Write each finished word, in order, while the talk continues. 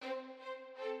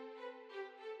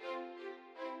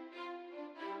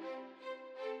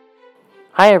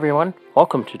Hi everyone,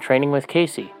 welcome to Training with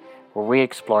Kayce, where we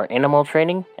explore animal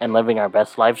training and living our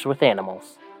best lives with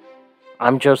animals.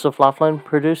 I'm Joseph Laughlin,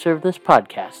 producer of this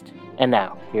podcast, and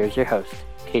now, here's your host,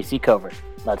 Kayce Cover.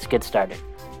 Let's get started.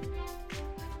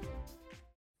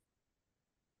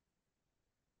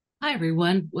 Hi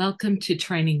everyone, welcome to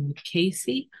Training with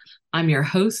Kayce. I'm your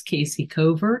host, Kayce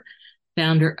Cover,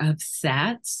 founder of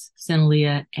SATS,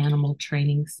 Senalia Animal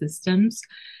Training Systems.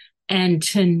 And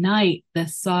tonight, the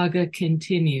saga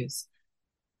continues.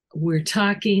 We're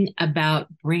talking about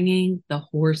bringing the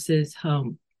horses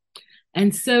home.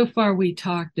 And so far, we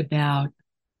talked about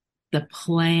the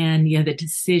plan, the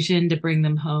decision to bring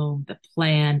them home, the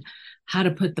plan, how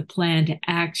to put the plan to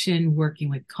action, working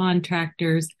with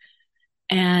contractors.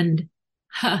 And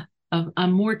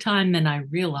more time than I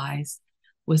realized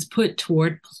was put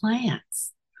toward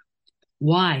plants.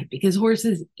 Why? Because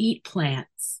horses eat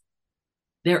plants.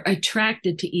 They're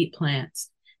attracted to eat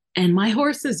plants. And my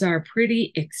horses are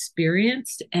pretty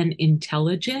experienced and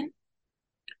intelligent,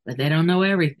 but they don't know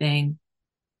everything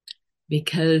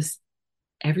because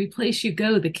every place you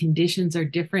go, the conditions are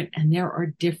different and there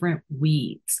are different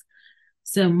weeds.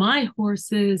 So my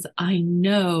horses, I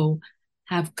know,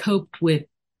 have coped with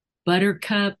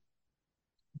buttercup,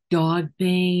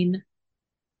 dogbane,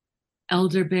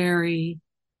 elderberry,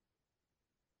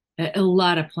 a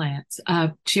lot of plants,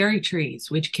 cherry trees,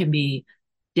 which can be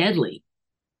deadly.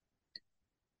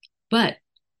 But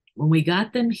when we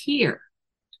got them here,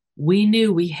 we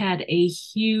knew we had a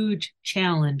huge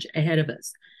challenge ahead of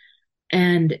us.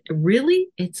 And really,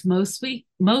 it's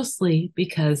mostly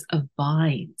because of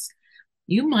vines.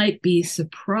 You might be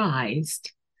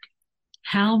surprised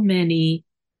how many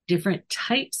different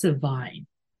types of vine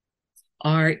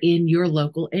are in your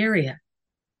local area.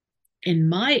 In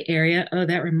my area,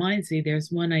 that reminds me,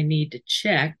 there's one I need to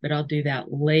check, but I'll do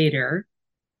that later.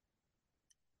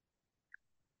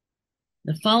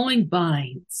 The following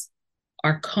vines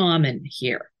are common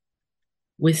here: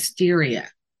 wisteria,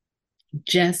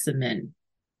 jessamine,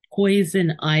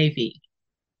 poison ivy,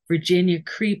 Virginia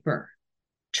creeper,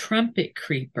 trumpet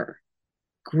creeper,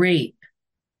 grape,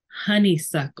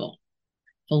 honeysuckle,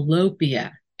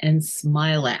 falopia, and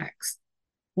smilax.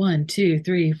 1, 2,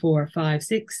 3, 4, 5,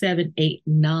 6, 7, 8,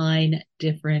 9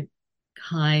 different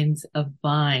kinds of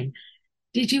vine.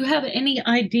 Did you have any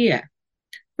idea?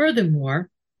 Furthermore,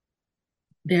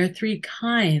 there are 3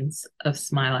 kinds of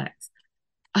smilax.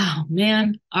 Oh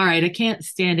man, all right, I can't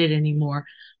stand it anymore.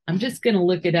 I'm just going to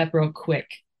look it up real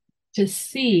quick to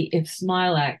see if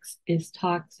smilax is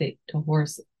toxic to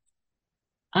horses.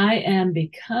 I am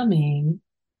becoming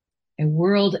a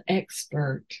world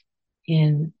expert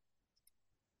in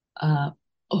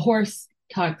horse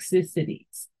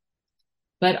toxicities.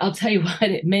 But I'll tell you what,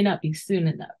 it may not be soon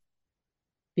enough,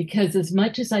 because as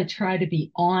much as I try to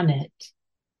be on it,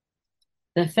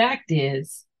 the fact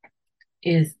is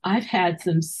I've had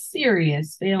some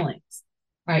serious failings.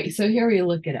 All right, so here we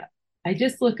look it up. I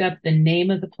just look up the name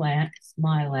of the plant,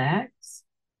 smilax,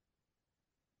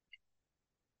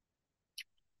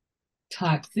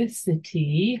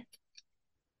 toxicity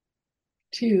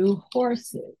to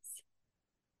horses.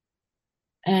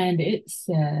 And it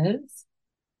says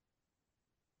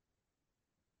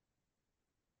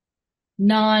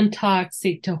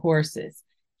non-toxic to horses.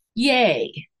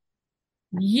 Yay.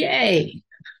 Yay.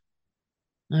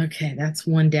 Okay, that's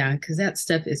one down because that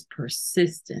stuff is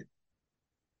persistent.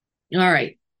 All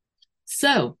right.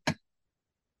 So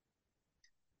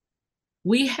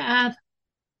we have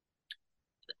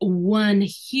one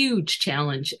huge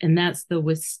challenge, and that's the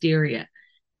wisteria.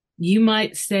 You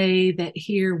might say that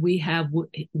here we have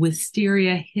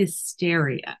wisteria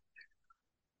hysteria.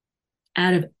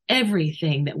 Out of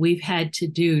everything that we've had to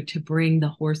do to bring the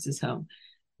horses home,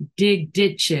 dig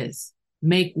ditches,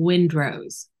 make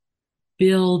windrows,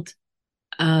 build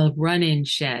a run-in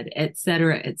shed,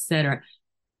 etc., etc.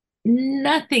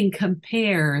 Nothing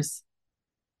compares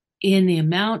in the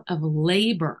amount of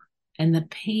labor and the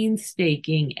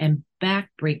painstaking and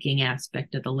backbreaking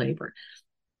aspect of the labor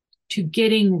to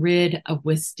getting rid of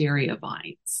wisteria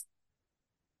vines.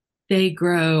 They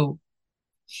grow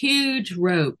huge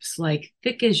ropes, like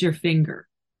thick as your finger,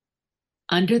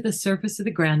 under the surface of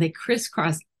the ground. They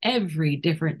crisscross every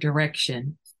different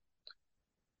direction,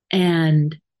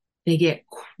 and they get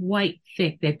quite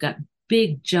thick. They've got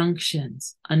big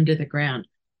junctions under the ground,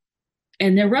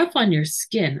 and they're rough on your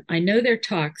skin. I know they're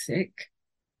toxic,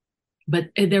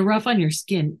 but they're rough on your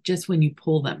skin just when you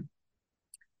pull them.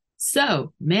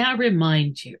 So, may I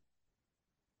remind you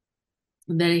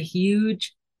that a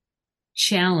huge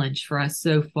challenge for us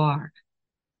so far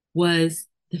was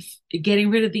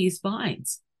getting rid of these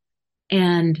vines.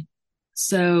 And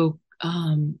so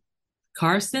um,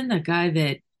 Carson, the guy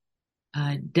that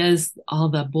does all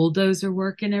the bulldozer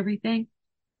work and everything,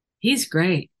 he's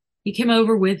great. He came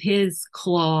over with his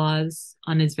claws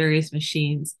on his various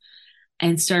machines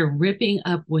and started ripping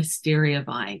up wisteria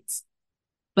vines.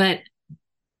 But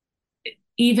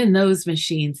even those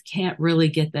machines can't really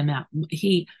get them out.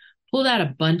 He pulled out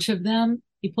a bunch of them.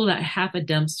 He pulled out half a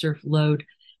dumpster load.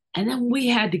 And then we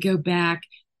had to go back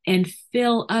and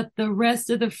fill up the rest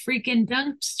of the freaking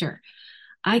dumpster.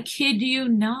 I kid you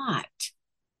not.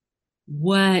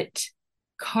 What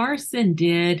Carson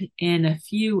did in a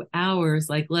few hours,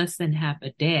 like less than half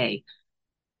a day,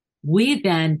 we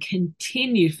then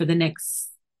continued for the next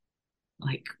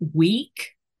like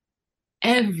week,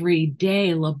 every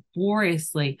day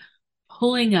laboriously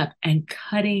pulling up and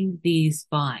cutting these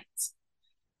vines.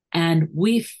 And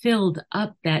we filled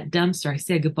up that dumpster. I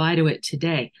said goodbye to it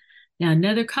today. Now,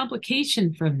 another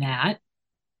complication from that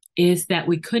is that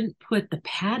we couldn't put the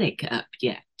paddock up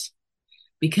yet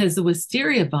because the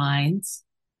wisteria vines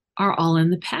are all in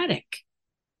the paddock.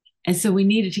 And so we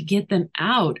needed to get them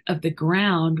out of the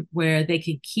ground where they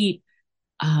could keep,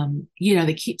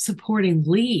 they keep supporting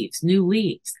leaves, new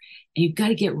leaves. And you've got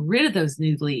to get rid of those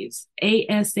new leaves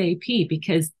ASAP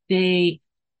because they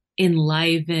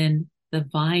enliven the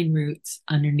vine roots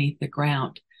underneath the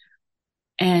ground.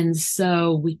 And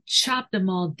so we chopped them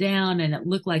all down and it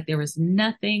looked like there was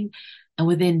nothing. And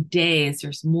within days,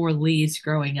 there's more leaves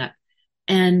growing up.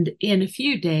 And in a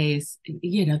few days,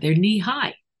 they're knee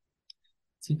high.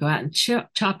 So we go out and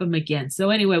chop them again. So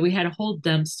anyway, we had a whole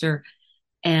dumpster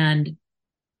and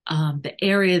the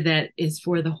area that is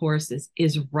for the horses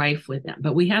is rife with them.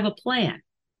 But we have a plan.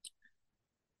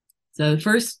 So the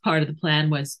first part of the plan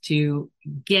was to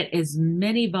get as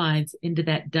many vines into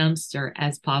that dumpster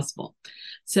as possible.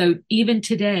 So even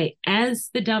today, as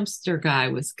the dumpster guy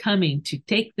was coming to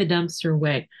take the dumpster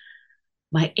away,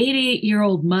 my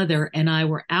 88-year-old mother and I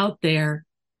were out there,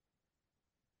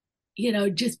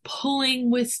 just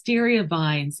pulling wisteria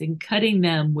vines and cutting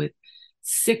them with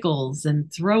sickles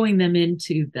and throwing them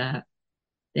into the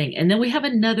thing. And then we have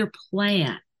another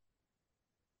plan.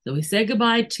 So we said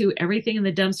goodbye to everything in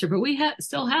the dumpster, but we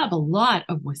still have a lot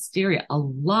of wisteria, a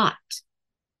lot.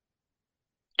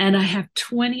 And I have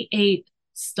 28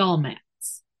 stall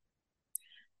mats.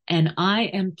 And I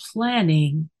am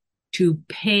planning to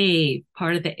pave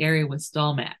part of the area with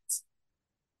stall mats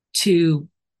to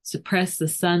suppress the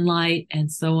sunlight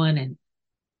and so on and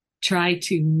try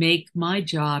to make my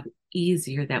job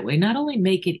easier that way. Not only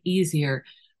make it easier,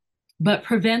 but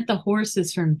prevent the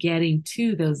horses from getting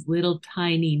to those little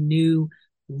tiny new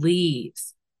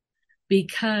leaves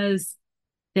because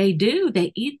they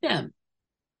eat them.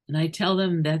 And I tell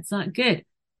them that's not good,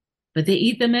 but they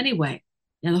eat them anyway.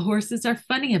 Now the horses are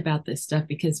funny about this stuff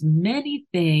because many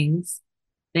things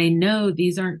they know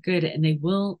these aren't good and they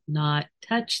will not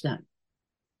touch them.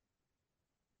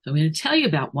 So I'm going to tell you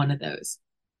about one of those.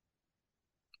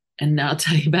 And now I'll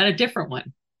tell you about a different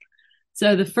one.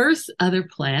 So the first other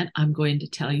plant I'm going to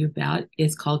tell you about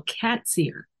is called cat's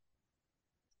ear.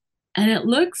 And it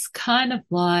looks kind of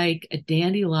like a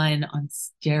dandelion on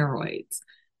steroids.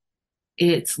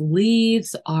 Its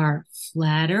leaves are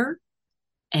flatter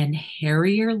and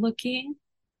hairier looking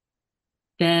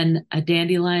than a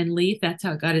dandelion leaf. That's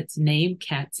how it got its name,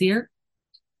 cat's ear.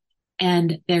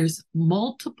 And there's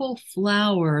multiple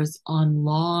flowers on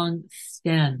long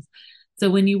stems. So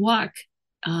when you walk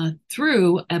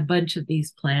through a bunch of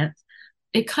these plants,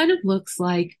 it kind of looks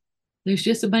like there's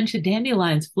just a bunch of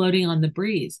dandelions floating on the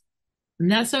breeze.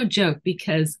 And that's no joke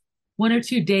because 1 or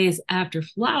 2 days after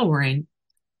flowering,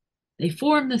 they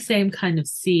form the same kind of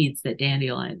seeds that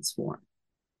dandelions form.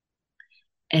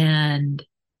 And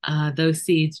those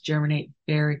seeds germinate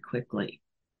very quickly.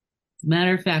 As a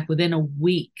matter of fact, within a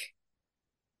week,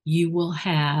 you will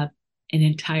have an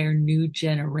entire new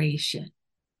generation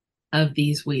of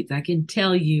these weeds. I can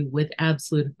tell you with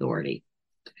absolute authority.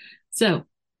 So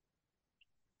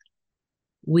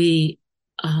we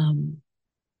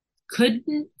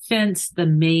couldn't fence the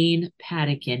main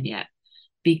paddock in yet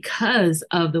because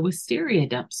of the wisteria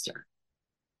dumpster.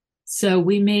 So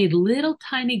we made little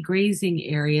tiny grazing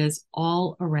areas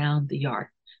all around the yard.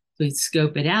 So we'd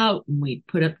scope it out and we'd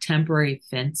put up temporary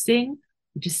fencing,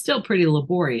 which is still pretty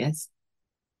laborious.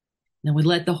 Then we'd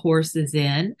let the horses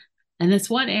in. And this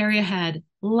one area had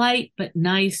light but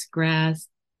nice grass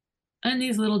and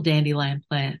these little dandelion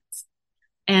plants.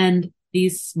 And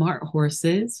these smart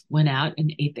horses went out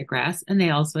and ate the grass, and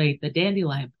they also ate the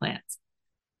dandelion plants.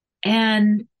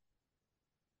 And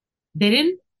they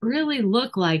didn't really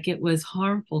look like it was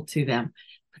harmful to them,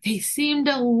 but they seemed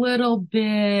a little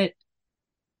bit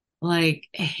like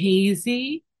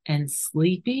hazy. and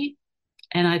sleepy.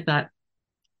 And I thought,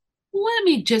 let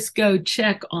me just go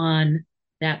check on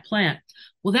that plant.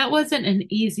 Well, that wasn't an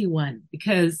easy one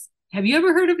because have you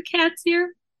ever heard of a cat's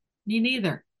ear? Me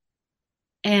neither.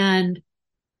 And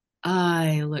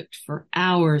I looked for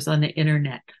hours on the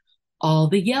internet, all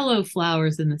the yellow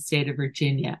flowers in the state of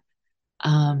Virginia,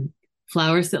 um,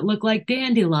 flowers that look like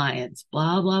dandelions,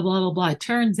 blah, blah, blah, blah, blah. It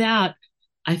turns out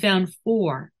I found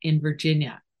 4 in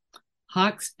Virginia: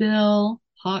 hawksbill,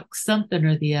 hawk something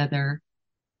or the other,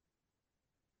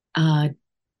 uh,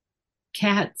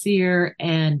 cat's ear,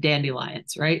 and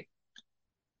dandelions, right?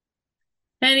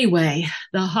 Anyway,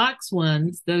 the hawks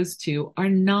ones, those 2 are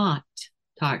not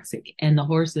toxic, and the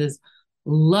horses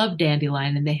love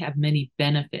dandelion and they have many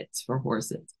benefits for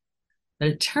horses. But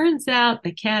it turns out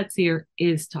the cat's ear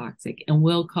is toxic and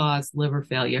will cause liver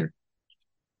failure.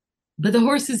 But the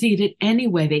horses eat it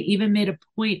anyway. They even made a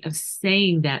point of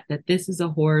saying that this is a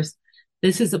horse,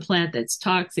 this is a plant that's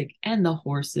toxic, and the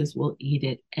horses will eat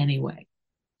it anyway.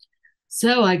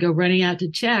 So I go running out to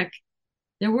check.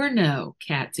 There were no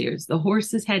cat's ears. The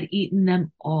horses had eaten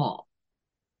them all.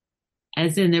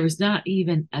 As in, there was not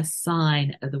even a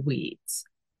sign of the weeds.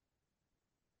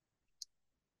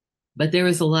 But there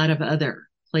was a lot of other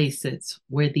places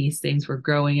where these things were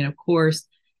growing. And of course,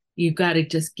 you've got to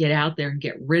just get out there and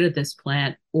get rid of this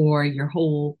plant or your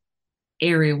whole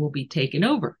area will be taken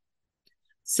over.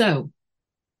 So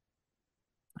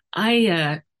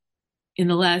I, in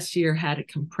the last year, had a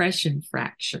compression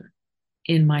fracture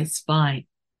in my spine.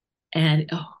 And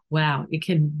oh, wow, it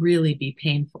can really be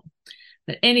painful.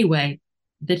 But anyway,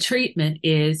 the treatment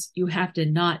is you have to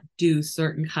not do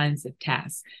certain kinds of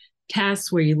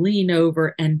tasks where you lean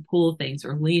over and pull things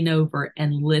or lean over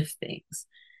and lift things.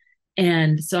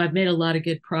 And so I've made a lot of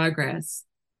good progress.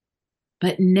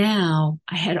 But now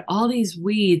I had all these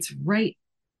weeds right,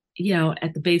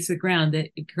 at the base of the ground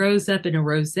that it grows up in a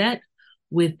rosette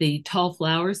with the tall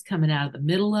flowers coming out of the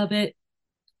middle of it.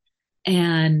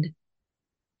 And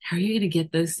how are you going to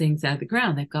get those things out of the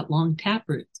ground? They've got long tap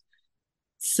roots.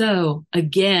 So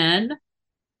again,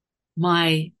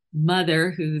 my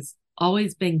mother, who's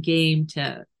always been game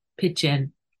to pitch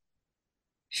in,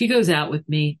 she goes out with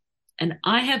me and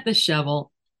I have the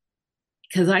shovel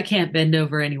because I can't bend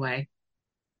over anyway.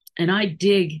 And I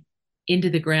dig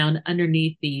into the ground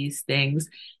underneath these things,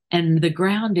 and the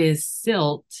ground is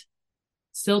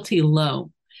silty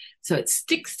loam. So it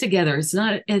sticks together. It's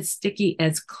not as sticky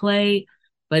as clay,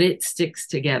 but it sticks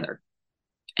together.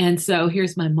 And so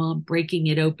here's my mom breaking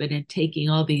it open and taking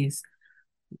all these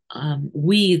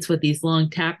weeds with these long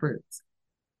tap roots.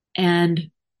 And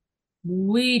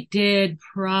we did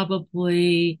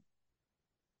probably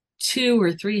 200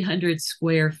 or 300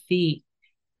 square feet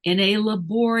in a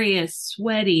laborious,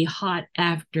 sweaty, hot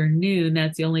afternoon.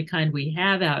 That's the only kind we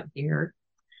have out here.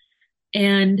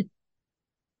 And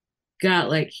got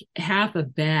like half a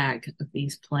bag of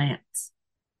these plants.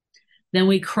 Then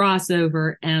we cross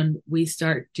over and we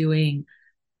start doing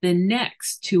the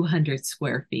next 200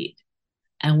 square feet.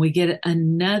 And we get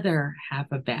another half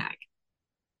a bag.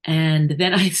 And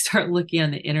then I start looking on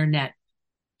the internet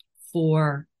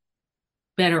for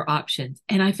better options.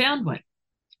 And I found one.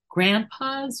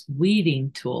 Grandpa's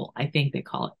weeding tool, I think they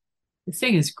call it. This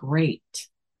thing is great.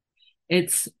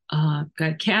 It's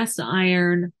got cast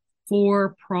iron,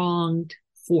 4-pronged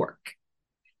fork,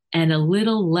 and a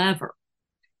little lever.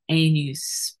 And you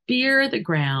spear the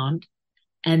ground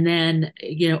and then,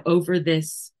 over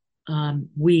this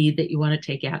weed that you want to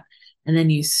take out. And then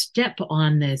you step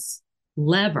on this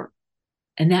lever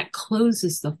and that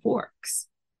closes the forks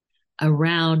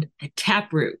around the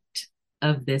taproot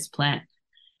of this plant.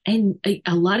 And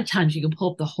a lot of times you can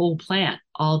pull up the whole plant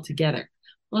all together.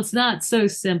 Well, it's not so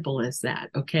simple as that.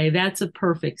 Okay. That's a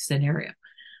perfect scenario.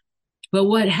 But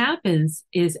what happens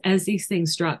is as these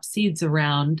things drop seeds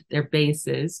around their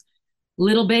bases,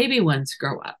 little baby ones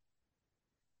grow up.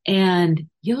 And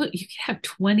you can have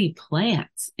 20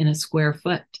 plants in a square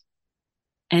foot.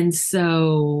 And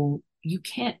so you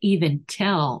can't even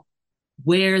tell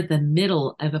where the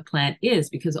middle of a plant is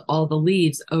because all the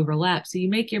leaves overlap. So you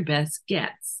make your best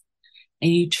guess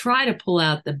and you try to pull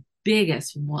out the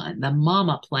biggest one, the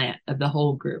mama plant of the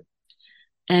whole group.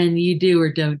 And you do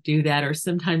or don't do that. Or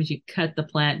sometimes you cut the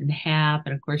plant in half.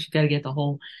 And of course, you got to get the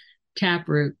whole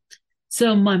taproot.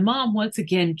 So my mom once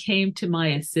again came to my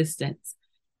assistance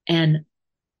and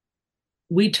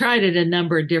we tried it a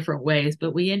number of different ways,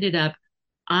 but we ended up,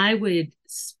 I would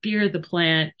spear the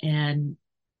plant and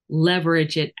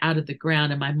leverage it out of the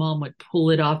ground and my mom would pull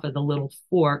it off of the little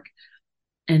fork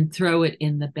and throw it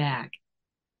in the bag.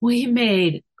 We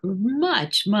made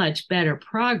much, much better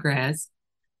progress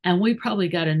And we probably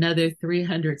got another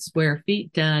 300 square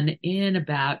feet done in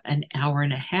about an hour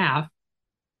and a half.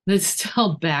 It's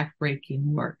still backbreaking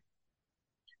work.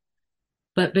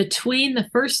 But between the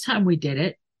first time we did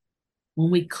it,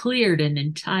 when we cleared an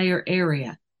entire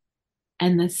area,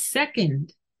 and the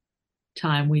second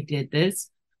time we did this,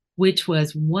 which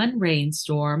was one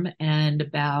rainstorm and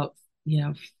about,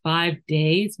 5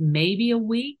 days, maybe a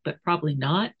week, but probably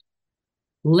not.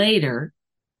 Later,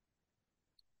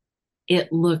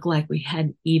 it looked like we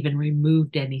hadn't even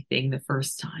removed anything the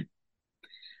first time.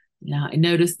 Now, I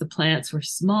noticed the plants were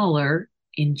smaller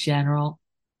in general,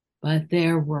 but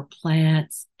there were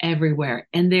plants everywhere.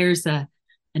 And there's an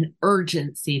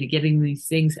urgency to getting these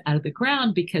things out of the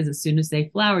ground, because as soon as they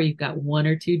flower, you've got 1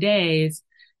 or 2 days,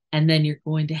 and then you're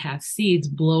going to have seeds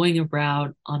blowing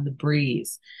around on the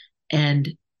breeze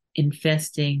and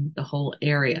infesting the whole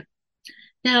area.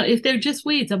 Now, if they're just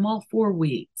weeds, I'm all for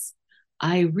weeds.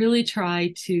 I really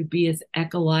try to be as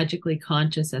ecologically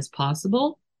conscious as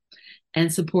possible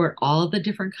and support all the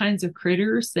different kinds of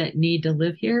critters that need to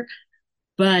live here,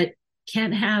 but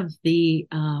can't have the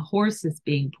horses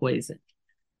being poisoned.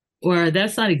 Or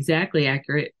that's not exactly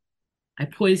accurate. I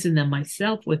poisoned them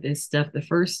myself with this stuff the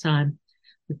first time,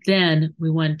 but then we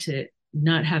wanted to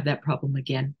not have that problem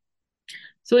again.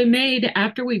 So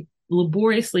after we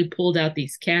laboriously pulled out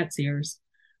these cat's ears,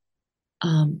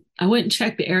 I went and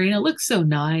checked the area, and it looked so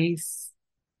nice.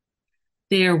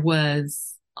 There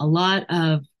was a lot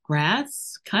of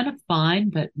grass, kind of fine,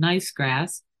 but nice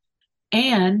grass,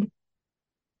 and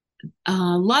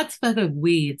lots of other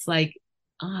weeds. Like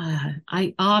I'll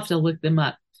have to look them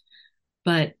up,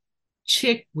 but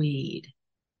chickweed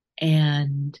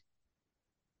and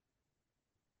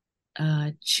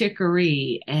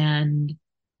chicory and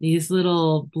these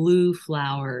little blue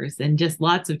flowers and just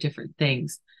lots of different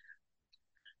things.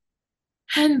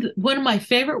 And one of my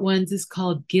favorite ones is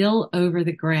called Gill Over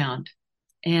the Ground.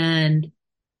 And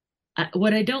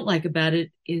what I don't like about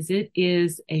it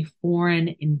is a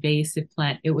foreign invasive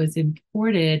plant. It was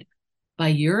imported by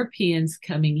Europeans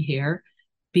coming here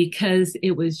because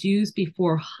it was used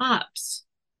before hops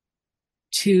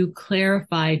to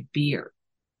clarify beer.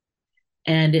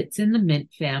 And it's in the mint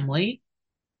family.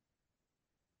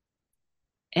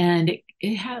 And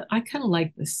I kind of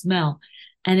like the smell.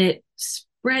 And it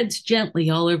spreads gently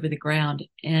all over the ground,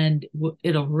 and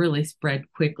it'll really spread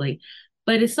quickly.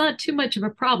 But it's not too much of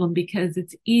a problem because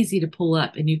it's easy to pull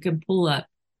up, and you can pull up,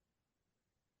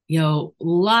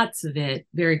 lots of it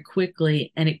very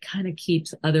quickly, and it kind of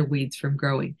keeps other weeds from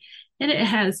growing. And it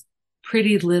has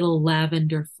pretty little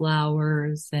lavender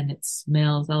flowers, and it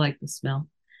smells. I like the smell.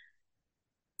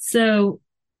 So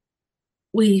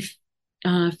we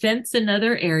fence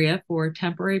another area for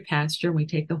temporary pasture, and we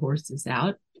take the horses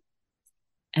out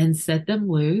and set them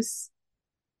loose,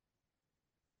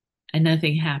 and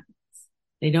nothing happens.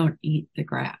 They don't eat the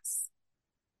grass.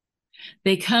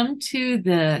 They come to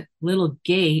the little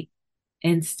gate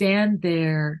and stand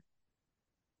there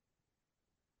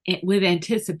with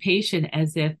anticipation,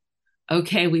 as if,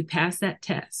 okay, we passed that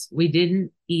test. We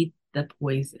didn't eat the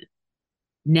poison.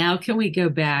 Now can we go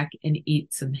back and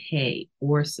eat some hay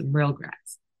or some real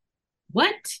grass?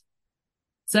 What?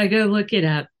 So I go look it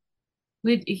up.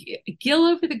 With gill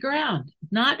over the ground,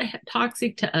 not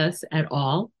toxic to us at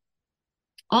all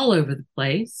over the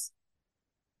place,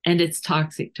 and it's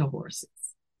toxic to horses.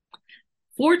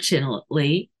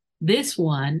 Fortunately, this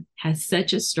one has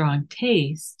such a strong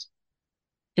taste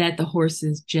that the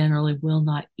horses generally will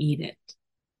not eat it.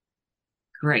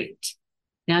 Great.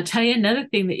 Now, I'll tell you another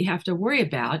thing that you have to worry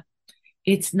about.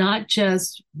 It's not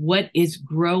just what is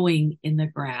growing in the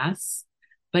grass,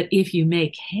 but if you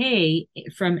make hay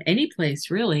from any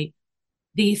place, really,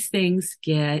 these things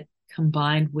get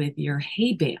combined with your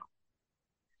hay bale.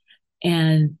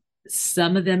 And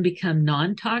some of them become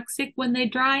non-toxic when they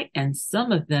dry, and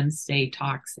some of them stay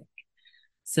toxic.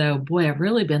 So, boy, I've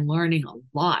really been learning a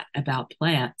lot about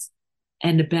plants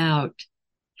and about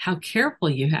how careful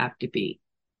you have to be.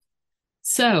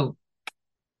 So,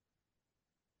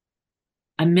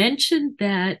 I mentioned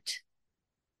that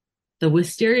the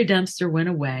wisteria dumpster went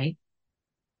away,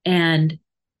 and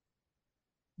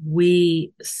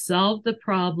we solved the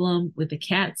problem with the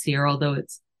cat's ear, although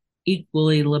it's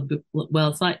equally, well,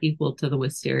 it's not equal to the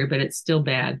wisteria, but it's still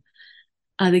bad.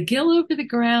 The gill over the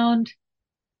ground,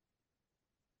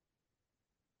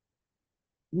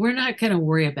 we're not going to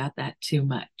worry about that too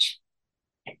much.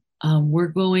 We're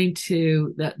going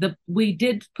to, we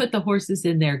did put the horses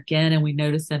in there again, and we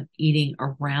noticed them eating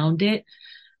around it.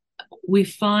 We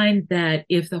find that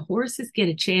if the horses get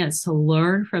a chance to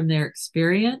learn from their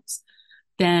experience,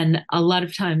 then a lot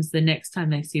of times the next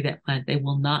time they see that plant, they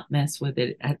will not mess with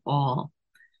it at all.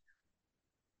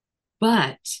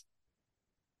 But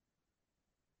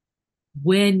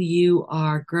when you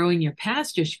are growing your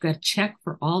pastures, you've got to check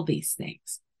for all these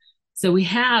things. So we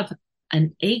have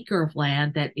an acre of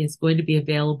land that is going to be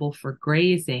available for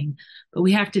grazing, but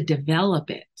we have to develop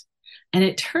it. And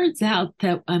it turns out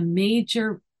that a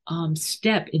major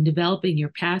step in developing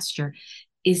your pasture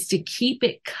is to keep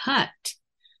it cut,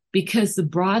 because the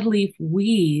broadleaf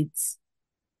weeds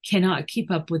cannot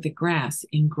keep up with the grass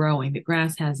in growing. The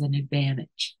grass has an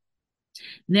advantage.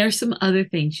 And there are some other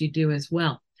things you do as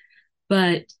well.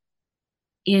 But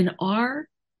in our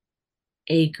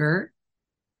acre,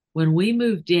 when we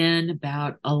moved in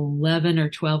about 11 or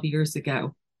 12 years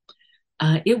ago,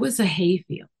 it was a hay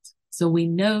field. So we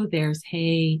know there's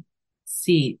hay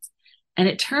seeds. And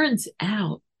it turns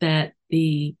out that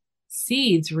the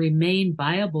seeds remain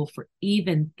viable for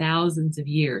even thousands of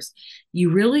years.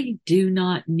 You really do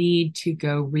not need to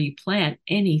go replant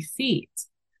any seeds.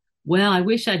 Well, I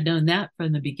wish I'd known that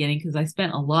from the beginning, because I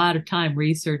spent a lot of time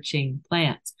researching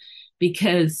plants,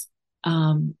 because,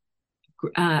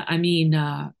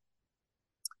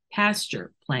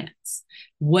 pasture plants,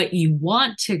 what you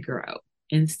want to grow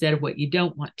instead of what you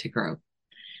don't want to grow.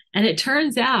 And it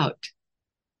turns out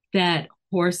that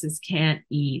horses can't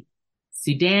eat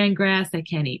Sudan grass, they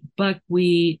can't eat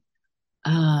buckwheat,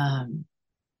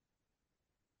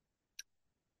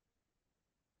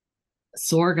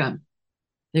 sorghum.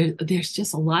 There's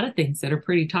just a lot of things that are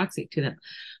pretty toxic to them.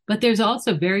 But there's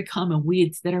also very common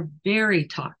weeds that are very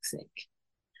toxic.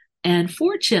 And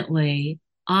fortunately,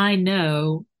 I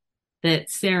know that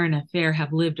Sarah and Affair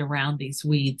have lived around these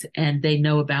weeds and they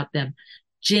know about them.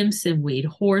 Jimson weed,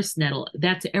 horse nettle,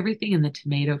 that's everything in the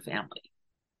tomato family.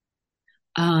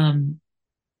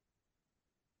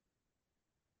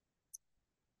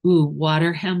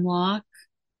 Water hemlock.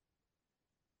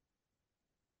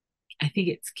 I think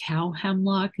it's cow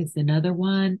hemlock is another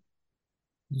one.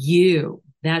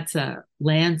 That's a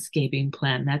landscaping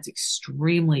plant. That's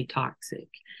extremely toxic.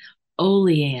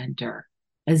 Oleander,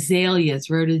 azaleas,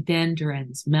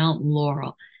 rhododendrons, mountain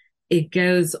laurel. It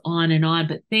goes on and on,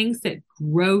 but things that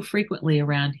grow frequently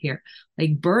around here,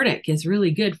 like burdock is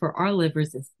really good for our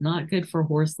livers. It's not good for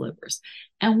horse livers.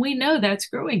 And we know that's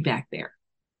growing back there.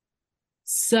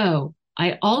 So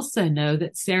I also know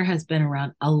that Sarah has been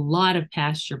around a lot of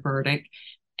pasture burdock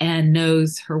and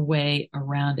knows her way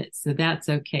around it. So that's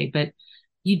okay. But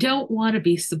you don't want to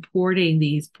be supporting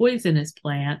these poisonous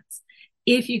plants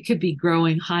if you could be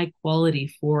growing high quality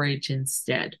forage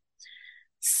instead.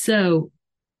 So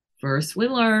first we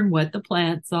learn what the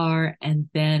plants are, and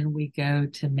then we go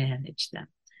to manage them.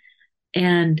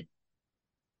 And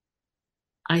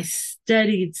I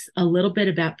studied a little bit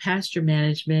about pasture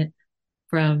management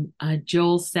from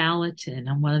Joel Salatin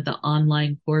on one of the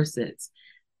online courses.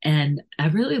 And I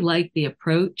really like the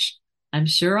approach. I'm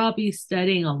sure I'll be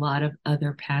studying a lot of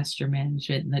other pasture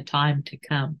management in the time to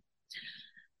come.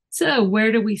 So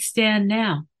where do we stand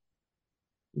now?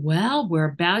 Well, we're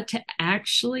about to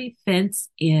actually fence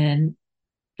in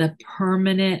the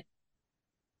permanent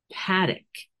paddock.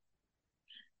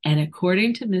 And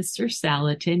according to Mr.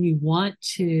 Salatin, you want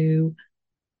to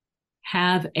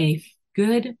have a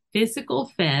good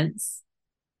physical fence,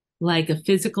 like a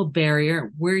physical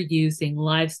barrier. We're using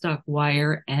livestock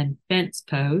wire and fence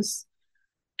posts,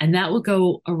 and that will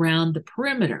go around the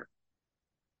perimeter.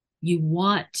 You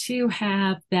want to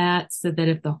have that so that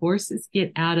if the horses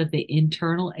get out of the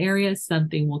internal area,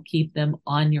 something will keep them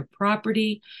on your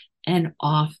property and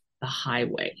off the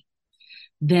highway.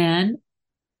 Then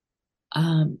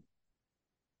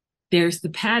there's the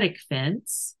paddock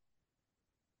fence,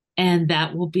 and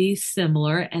that will be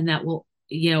similar, and that will,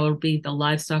 it'll be the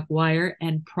livestock wire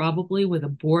and probably with a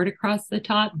board across the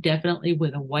top, definitely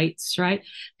with a white stripe.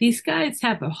 These guys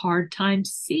have a hard time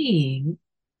seeing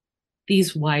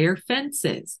these wire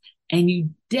fences, and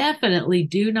you definitely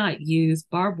do not use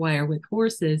barbed wire with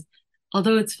horses,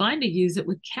 although it's fine to use it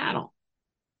with cattle.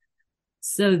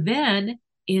 So then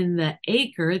in the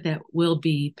acre that will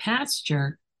be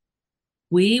pasture,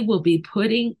 we will be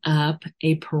putting up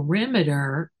a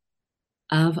perimeter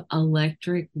of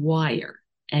electric wire,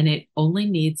 and it only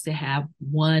needs to have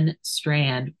one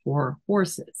strand for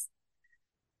horses.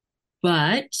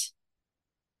 But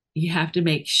you have to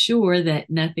make sure that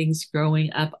nothing's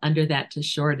growing up under that to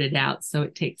short it out, so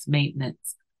it takes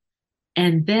maintenance.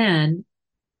 And then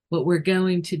what we're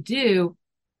going to do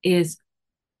is,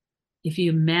 if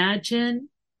you imagine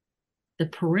the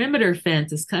perimeter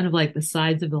fence is kind of like the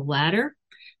sides of the ladder,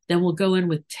 then we'll go in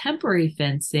with temporary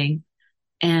fencing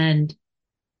and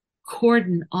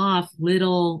cordon off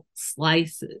little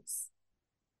slices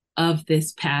of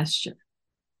this pasture,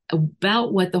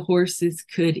 about what the horses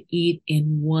could eat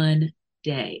in one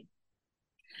day.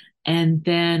 And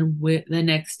then the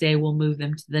next day, we'll move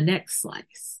them to the next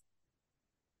slice.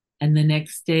 And the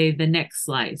next day, the next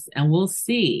slice. And we'll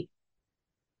see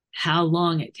how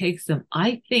long it takes them.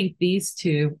 I think these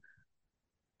two,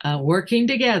 working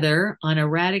together on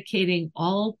eradicating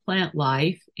all plant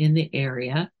life in the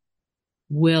area,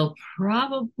 will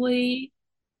probably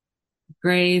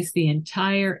graze the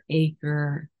entire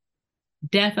acre,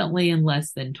 definitely in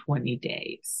less than 20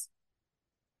 days.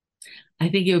 I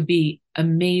think it would be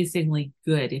amazingly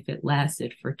good if it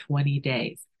lasted for 20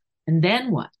 days. And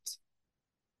then what?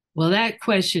 Well, that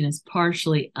question is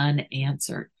partially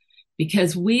unanswered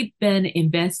because we've been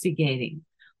investigating,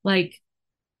 like,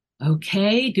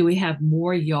 okay, do we have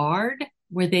more yard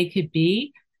where they could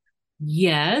be?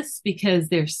 Yes, because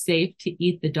they're safe to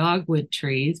eat the dogwood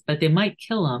trees, but they might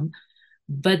kill them,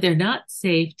 but they're not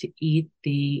safe to eat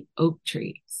the oak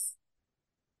trees.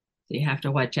 So you have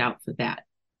to watch out for that.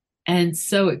 And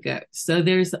so it goes. So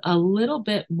there's a little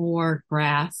bit more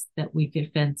grass that we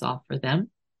could fence off for them.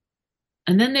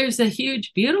 And then there's a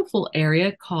huge, beautiful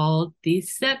area called the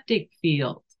septic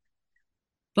field.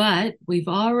 But we've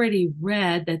already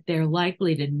read that they're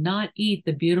likely to not eat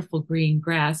the beautiful green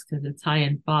grass because it's high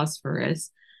in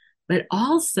phosphorus. But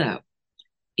also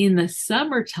in the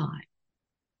summertime,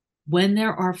 when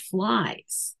there are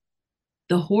flies,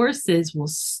 the horses will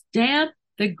stamp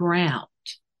the ground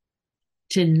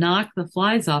to knock the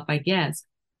flies off, I guess.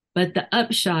 But the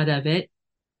upshot of it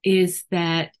is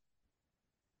that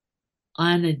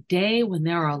on a day when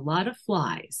there are a lot of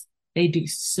flies, they do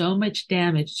so much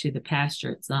damage to the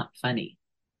pasture, it's not funny.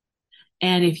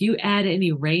 And if you add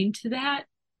any rain to that,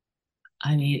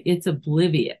 I mean, it's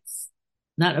oblivious.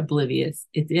 Not oblivious,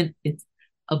 it's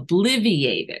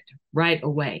obliviated right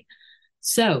away.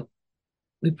 So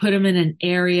we put them in an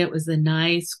area. It was a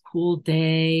nice, cool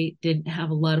day. Didn't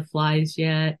have a lot of flies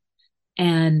yet.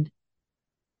 And,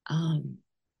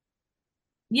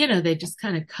 they just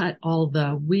kind of cut all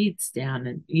the weeds down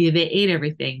and they ate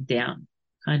everything down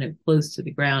kind of close to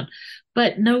the ground,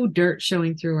 but no dirt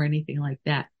showing through or anything like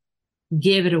that.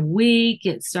 Give it a week.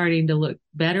 It's starting to look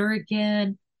better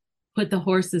again. Put the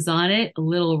horses on it, a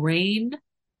little rain,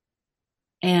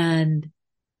 and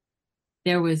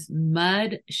there was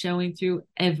mud showing through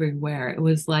everywhere. It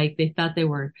was like they thought they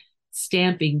were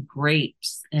stamping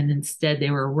grapes, and instead they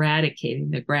were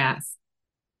eradicating the grass.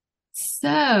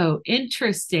 So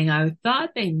interesting. I thought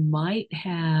they might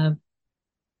have,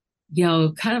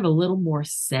 kind of a little more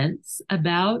sense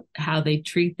about how they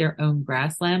treat their own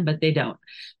grassland, but they don't.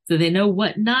 So they know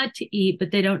what not to eat,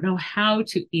 but they don't know how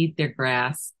to eat their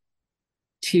grass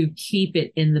to keep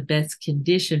it in the best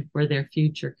condition for their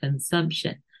future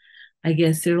consumption. I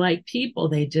guess they're like people.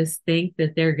 They just think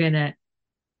that they're going to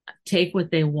take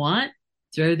what they want,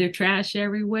 throw their trash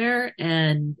everywhere,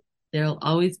 and there'll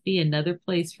always be another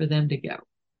place for them to go.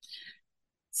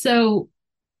 So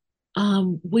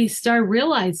we start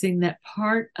realizing that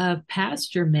part of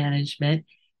pasture management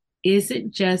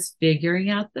isn't just figuring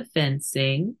out the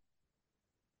fencing,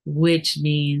 which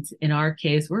means in our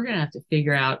case, we're going to have to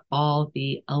figure out all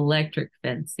the electric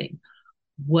fencing,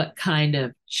 what kind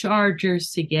of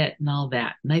chargers to get and all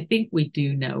that. And I think we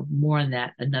do know more on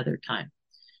that another time.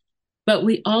 But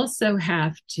we also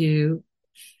have to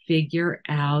figure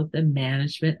out the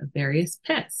management of various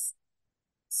pests.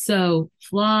 So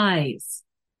flies,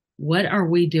 what are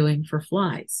we doing for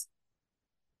flies?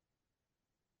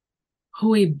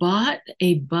 We bought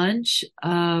a bunch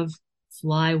of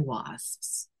fly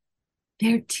wasps.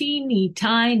 They're teeny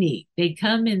tiny. They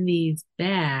come in these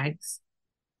bags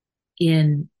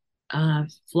in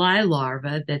fly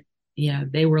larvae that,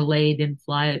 they were laid in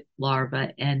fly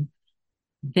larvae. And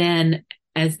then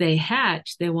as they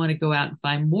hatch, they want to go out and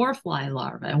find more fly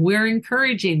larvae. And we're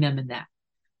encouraging them in that.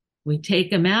 We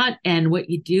take them out, and what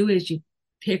you do is you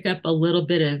pick up a little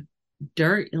bit of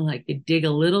dirt, and like you dig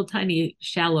a little tiny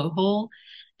shallow hole,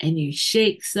 and you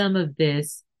shake some of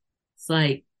this. It's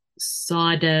like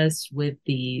sawdust with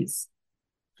these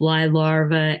fly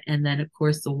larvae, and then of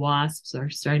course the wasps are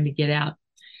starting to get out,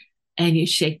 and you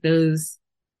shake those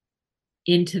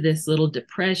into this little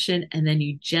depression, and then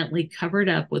you gently cover it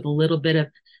up with a little bit of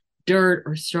dirt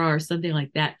or straw or something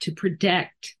like that to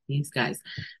protect these guys.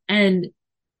 And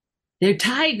they're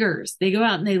tigers. They go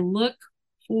out and they look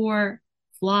for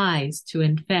flies to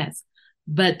infest,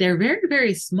 but they're very,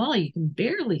 very small. You can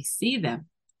barely see them.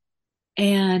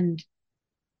 And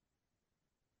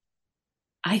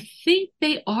I think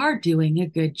they are doing a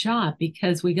good job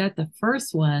because we got the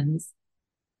first ones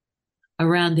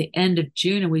around the end of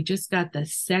June, and we just got the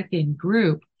second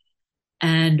group,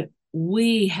 and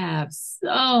we have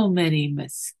so many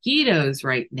mosquitoes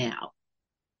right now.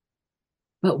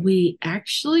 But we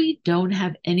actually don't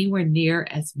have anywhere near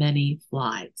as many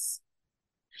flies.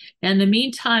 In the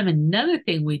meantime, another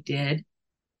thing we did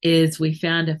is we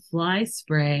found a fly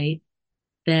spray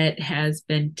that has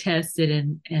been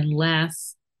tested and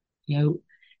lasts,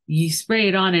 you spray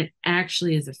it on, it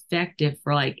actually is effective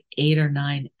for like 8 or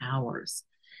 9 hours.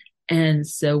 And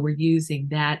so we're using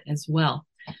that as well.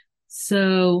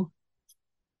 So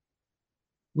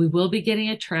we will be getting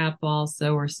a trap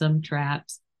also, or some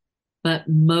traps, but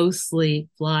mostly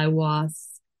fly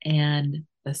wasps and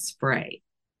a spray.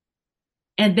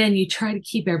 And then you try to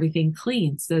keep everything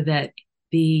clean so that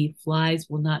the flies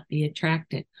will not be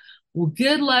attracted. Well,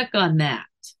 good luck on that.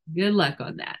 Good luck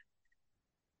on that.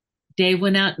 Dave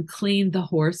went out and cleaned the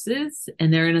horses,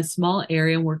 and they're in a small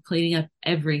area, and we're cleaning up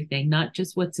everything, not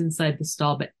just what's inside the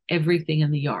stall, but everything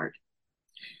in the yard.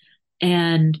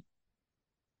 And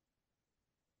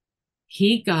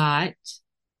he got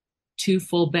 2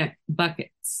 full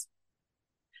buckets.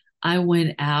 I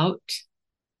went out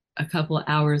a couple of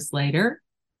hours later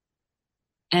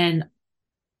and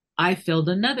I filled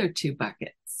another 2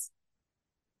 buckets.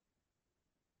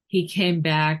 He came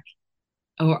back,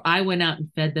 or I went out and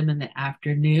fed them in the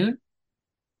afternoon.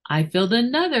 I filled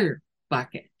another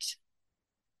bucket.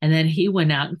 And then he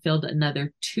went out and filled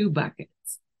another 2 buckets.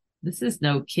 This is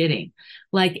no kidding.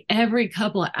 Like every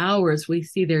couple of hours, we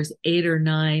see there's 8 or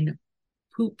 9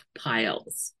 poop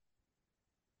piles.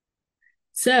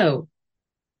 So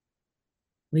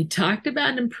we talked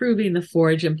about improving the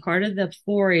forage, and part of the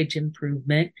forage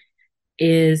improvement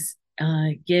is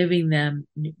giving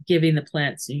the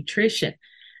plants nutrition.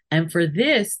 And for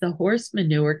this, the horse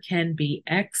manure can be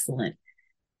excellent,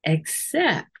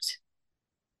 except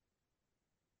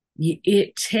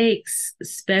it takes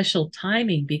special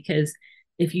timing, because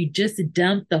if you just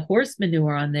dump the horse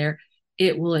manure on there,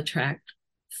 it will attract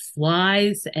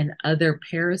flies and other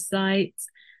parasites.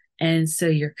 And so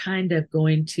you're kind of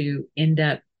going to end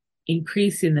up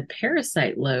increasing the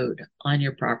parasite load on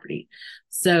your property.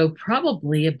 So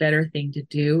probably a better thing to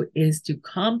do is to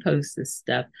compost this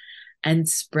stuff and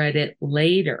spread it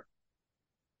later.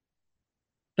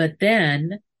 But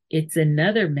then it's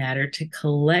another matter to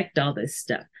collect all this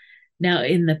stuff. Now,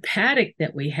 in the paddock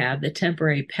that we have, the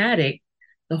temporary paddock,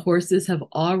 the horses have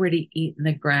already eaten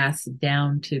the grass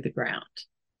down to the ground.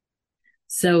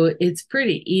 So it's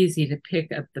pretty easy to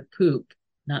pick up the poop.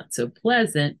 Not so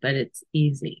pleasant, but it's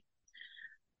easy.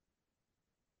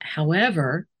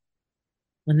 However,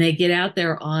 when they get out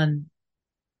there on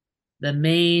the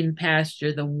main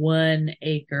pasture, the 1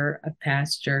 acre of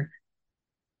pasture,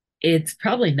 it's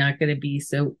probably not going to be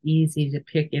so easy to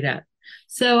pick it up.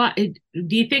 So do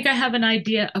you think I have an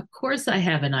idea? Of course I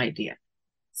have an idea.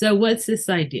 So what's this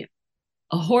idea?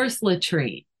 A horse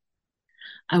latrine.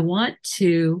 I want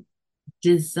to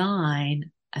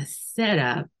design a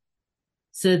setup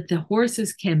so that the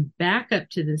horses can back up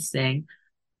to this thing,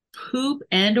 poop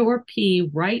and or pee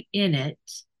right in it,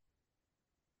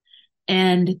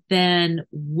 and then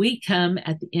we come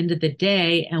at the end of the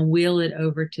day and wheel it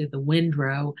over to the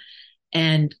windrow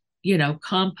and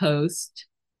compost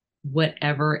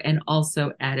whatever, and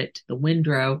also add it to the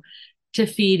windrow to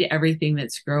feed everything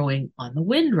that's growing on the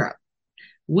windrow,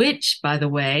 which, by the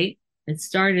way, it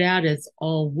started out as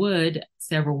all wood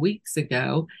several weeks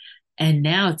ago, and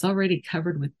now it's already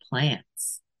covered with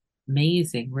plants.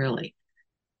 Amazing, really.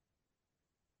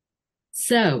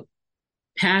 So,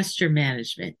 pasture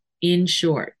management, in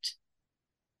short,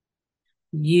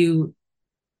 you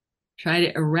try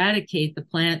to eradicate the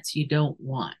plants you don't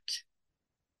want.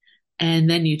 And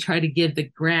then you try to give the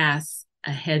grass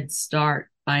a head start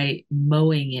by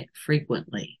mowing it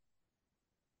frequently.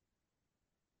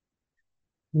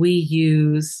 We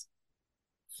use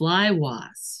fly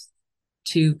wasps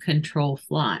to control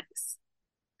flies.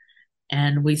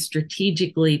 And we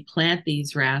strategically plant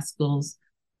these rascals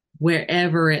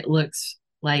wherever it looks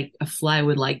like a fly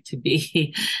would like to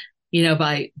be,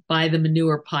 by the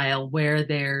manure pile, where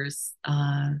there's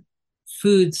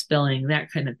food spilling,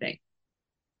 that kind of thing.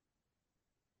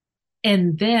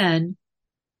 And then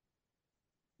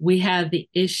we have the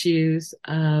issues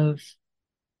of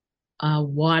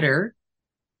water,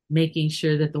 making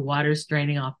sure that the water's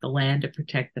draining off the land to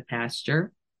protect the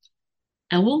pasture.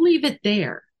 And we'll leave it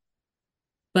there.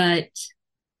 But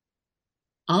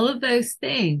all of those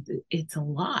things, it's a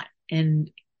lot, and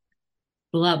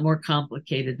a lot more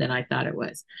complicated than I thought it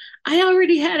was. I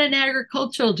already had an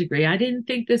agricultural degree. I didn't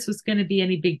think this was going to be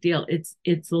any big deal.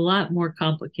 It's a lot more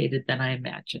complicated than I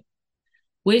imagined.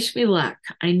 Wish me luck.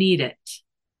 I need it.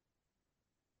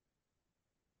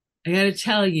 I got to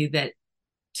tell you that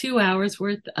 2 hours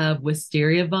worth of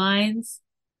wisteria vines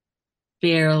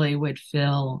barely would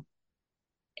fill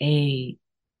a,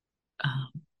 um,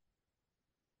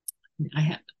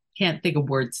 can't think of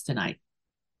words tonight,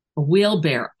 a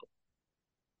wheelbarrow.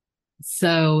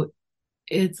 So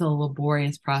it's a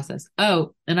laborious process.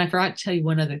 Oh, and I forgot to tell you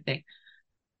one other thing.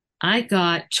 I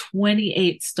got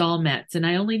 28 stall mats and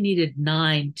I only needed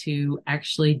 9 to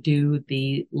actually do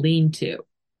the lean-to,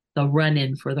 the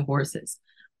run-in for the horses.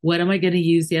 What am I going to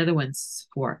use the other ones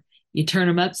for? You turn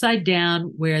them upside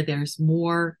down where there's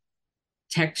more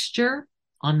texture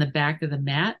on the back of the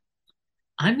mat.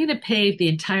 I'm going to pave the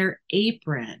entire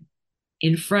apron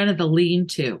in front of the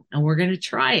lean-to, and we're going to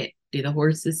try it. Do the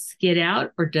horses skid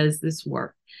out, or does this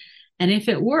work? And if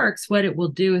it works, what it will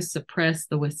do is suppress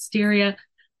the wisteria.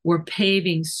 We're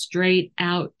paving straight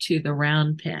out to the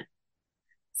round pen.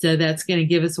 So that's going to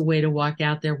give us a way to walk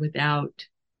out there without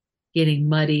getting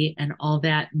muddy and all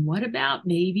that. And what about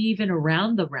maybe even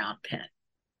around the round pen?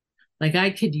 Like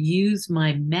I could use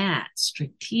my mat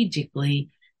strategically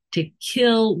to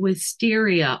kill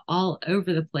wisteria all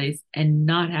over the place and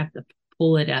not have to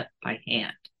pull it up by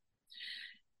hand.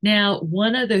 Now,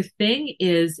 one other thing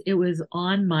is it was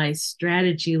on my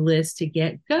strategy list to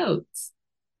get goats.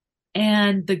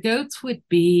 And the goats would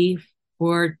be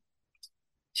for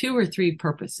 2 or 3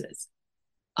 purposes.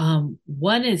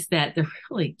 One is that they're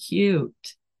really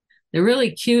cute. They're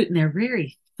really cute and they're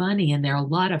very funny and they're a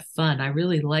lot of fun. I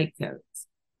really like goats.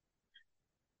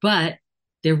 But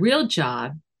their real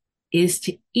job is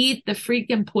to eat the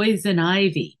freaking poison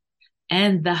ivy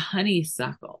and the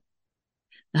honeysuckle.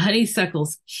 The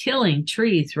honeysuckle's killing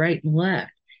trees right and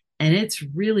left. And it's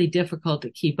really difficult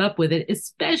to keep up with it,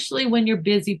 especially when you're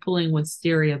busy pulling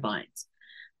wisteria vines.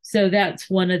 So that's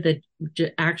one of the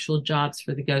actual jobs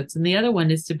for the goats. And the other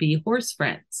one is to be horse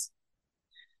friends.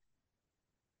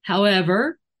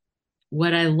 However,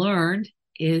 what I learned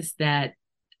is that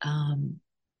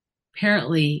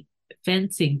apparently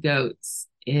fencing goats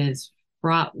is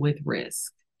fraught with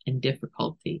risk and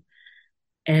difficulty.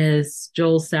 As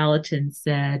Joel Salatin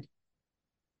said,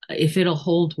 if it'll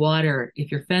hold water,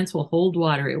 if your fence will hold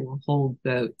water, it will hold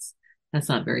goats. That's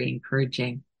not very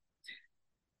encouraging.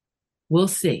 We'll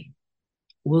see.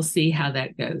 We'll see how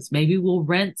that goes. Maybe we'll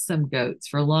rent some goats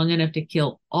for long enough to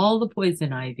kill all the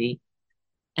poison ivy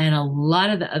and a lot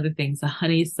of the other things, the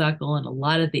honeysuckle and a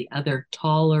lot of the other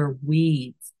taller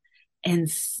weeds and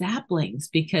saplings,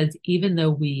 because even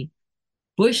though we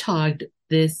bush hogged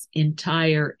this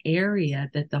entire area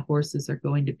that the horses are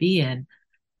going to be in,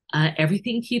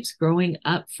 everything keeps growing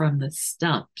up from the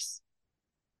stumps.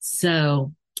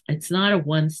 So it's not a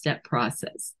one-step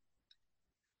process.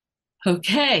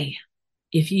 Okay,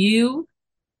 if you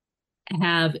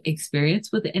have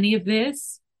experience with any of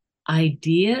this,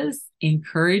 ideas,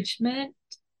 encouragement,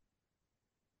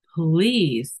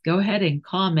 please go ahead and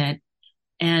comment.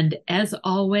 And as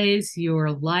always,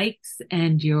 your likes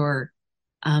and your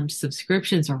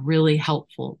subscriptions are really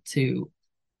helpful to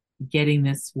getting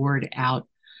this word out.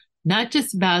 Not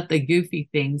just about the goofy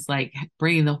things like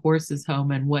bringing the horses home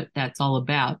and what that's all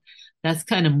about. That's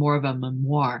kind of more of a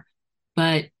memoir.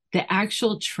 But the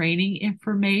actual training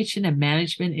information and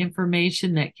management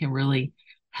information that can really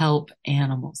help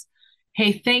animals.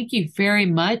 Hey, thank you very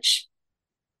much.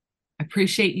 I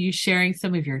appreciate you sharing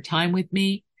some of your time with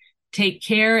me. Take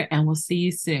care, and we'll see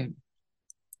you soon.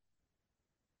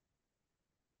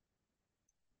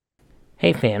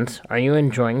 Hey fans, are you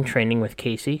enjoying Training with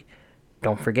Kayce?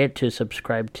 Don't forget to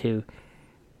subscribe to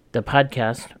the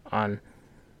podcast on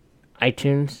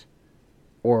iTunes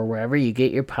or wherever you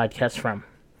get your podcasts from.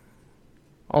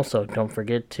 Also, don't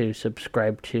forget to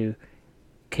subscribe to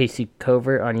Kayce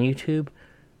Covert on YouTube.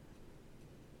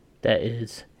 That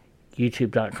is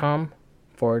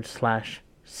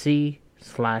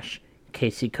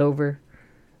youtube.com/C/Kayce Covert.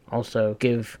 Also,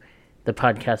 give the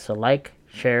podcast a like,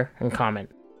 share, and comment.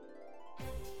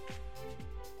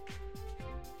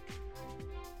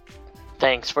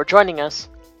 Thanks for joining us.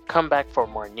 Come back for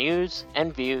more news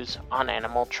and views on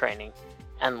animal training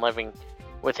and living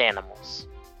with animals.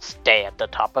 Stay at the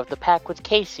top of the pack with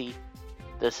Kayce.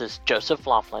 This is Joseph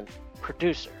Laughlin,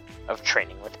 producer of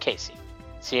Training with Kayce.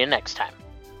 See you next time.